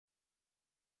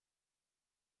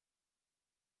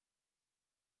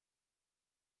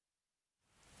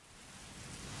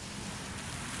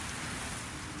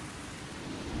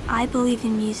I believe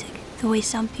in music the way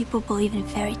some people believe in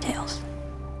fairy tales.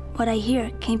 What I hear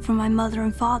came from my mother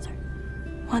and father.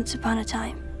 Once upon a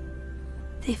time,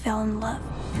 they fell in love.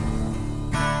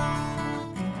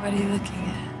 What are you looking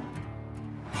at?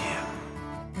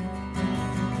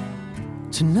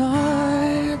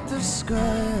 Tonight the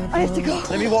sky I have to go.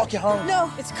 Let me walk you home. No,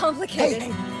 it's complicated.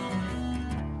 Hey.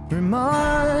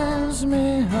 reminds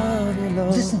me of your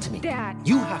love. Listen to me. Dad.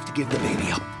 You have to give the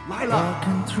baby up. Lyla.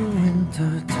 Walking through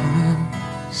winter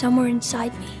time. Somewhere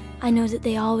inside me, I know that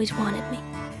they always wanted me.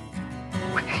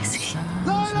 Where is he?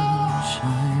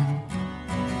 Sunshine.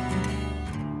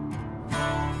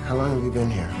 How long have you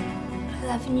been here?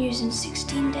 11 years and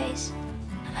 16 days.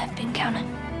 I've been counting.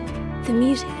 The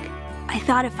music, I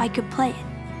thought if I could play it,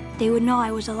 they would know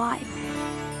I was alive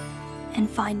and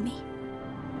find me.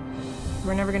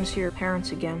 We're never gonna see your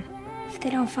parents again. If they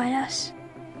don't find us,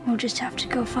 we'll just have to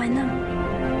go find them.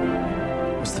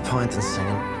 What's the point in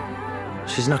singing?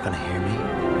 She's not gonna hear me.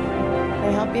 Can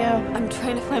I help you? I'm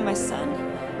trying to find my son.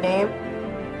 Name?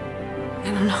 I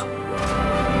don't know.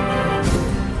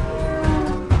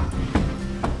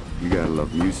 You gotta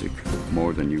love music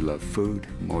more than you love food,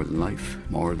 more than life,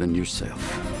 more than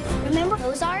yourself. Remember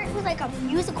Mozart with like a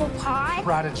musical pie?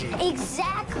 Prodigy.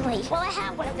 Exactly. Well, I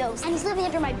have one of those, and he's living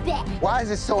under my bed. Why is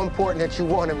it so important that you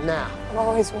want him now? I've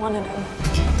always wanted him.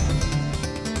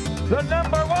 The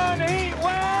 #1 heat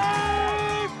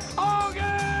wave,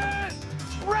 August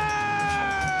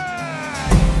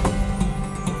Red!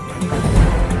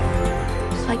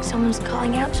 It's like someone's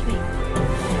calling out to me.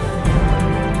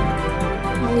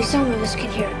 Only some of us can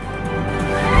hear it.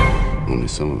 Only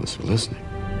some of us are listening.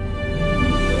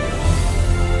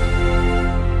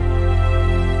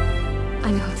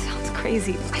 I know it sounds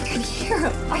crazy. I could hear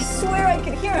him. I swear I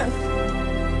could hear him.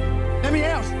 Let me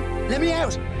out! Let me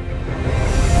out!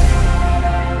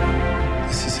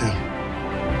 This is him.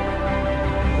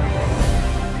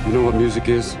 You know what music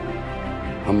is?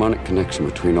 Harmonic connection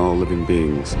between all living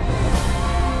beings.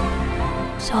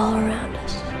 It's all around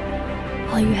us.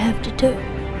 All you have to do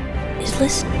is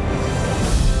listen.